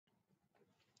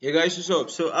Hey guys,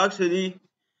 what's up?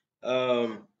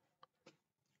 Um,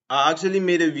 I actually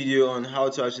made a video on how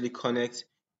to actually connect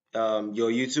your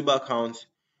YouTube account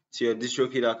to your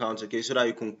DistroKid account, okay, so that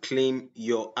you can claim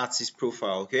your artist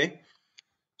profile, okay.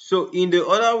 So in the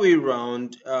other way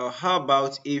around, how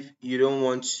about if you don't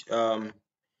want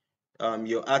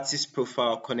your artist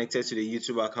profile connected to the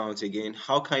YouTube account again?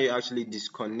 How can you actually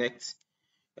disconnect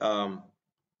um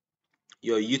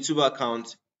your YouTube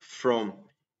account from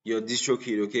your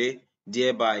DistroKid, okay,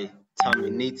 thereby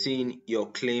terminating your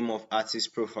claim of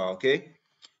artist profile, okay.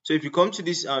 So if you come to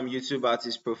this YouTube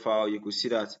artist profile, you could see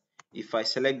that if I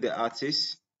select the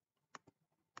artist,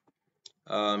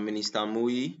 Minister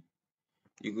Muyi,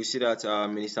 you could see that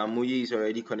Minister Muyi is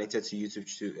already connected to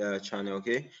YouTube channel,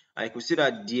 okay, and you could see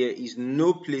that there is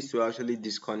no place to actually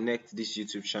disconnect this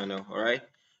YouTube channel, all right.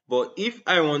 But if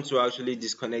I want to actually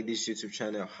disconnect this YouTube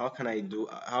channel, how can I do?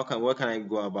 What can I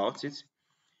go about it?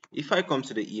 If I come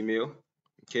to the email,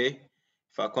 okay,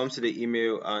 if I come to the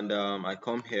email and I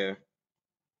come here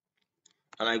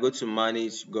and I go to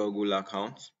manage Google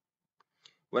account.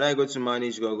 When I go to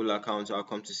manage Google account, I'll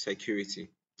come to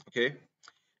security, okay.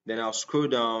 Then I'll scroll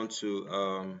down to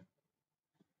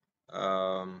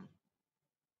um,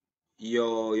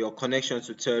 your connection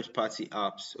to third party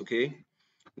apps, okay.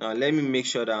 Now let me make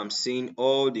sure that I'm seeing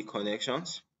all the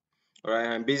connections, all right.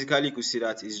 And basically you could see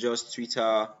that it's just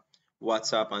Twitter,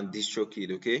 WhatsApp, and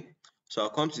DistroKid, okay. So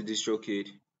I'll come to DistroKid.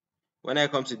 When I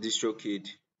come to DistroKid,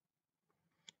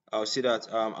 I'll see that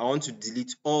I want to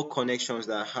delete all connections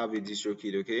that I have with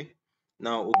DistroKid, okay.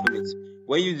 Now open it.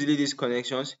 When you delete these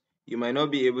connections, you might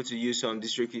not be able to use some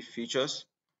DistroKid features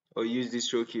or use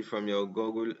DistroKid from your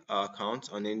Google account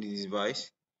on any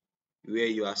device where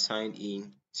you are signed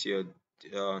in to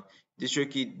your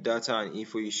DistroKid data and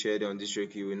info you shared on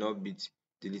DistroKid will not be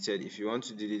deleted. If you want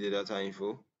to delete the data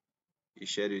info you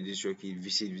shared with DistroKid,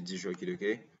 visit with DistroKid,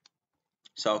 okay.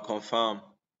 So I'll confirm,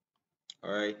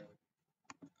 all right.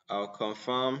 I'll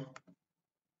confirm,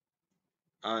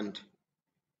 and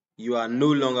you are no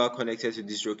longer connected to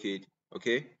DistroKid,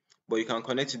 okay, but you can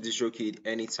connect to DistroKid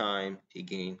anytime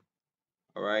again,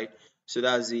 all right. So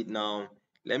that's it. Now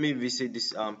let me visit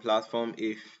this platform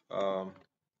if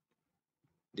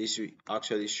this will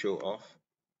actually show off.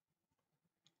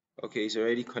 Okay, it's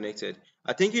already connected.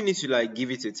 I think you need to like give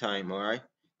it a time, all right.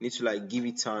 You need to like give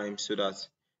it time so that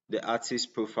the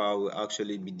artist profile will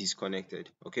actually be disconnected,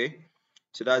 okay.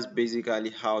 So that's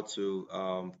basically how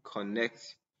to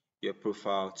connect your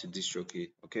profile to DistroKid,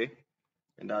 okay.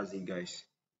 And that's it, guys.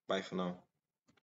 Bye for now.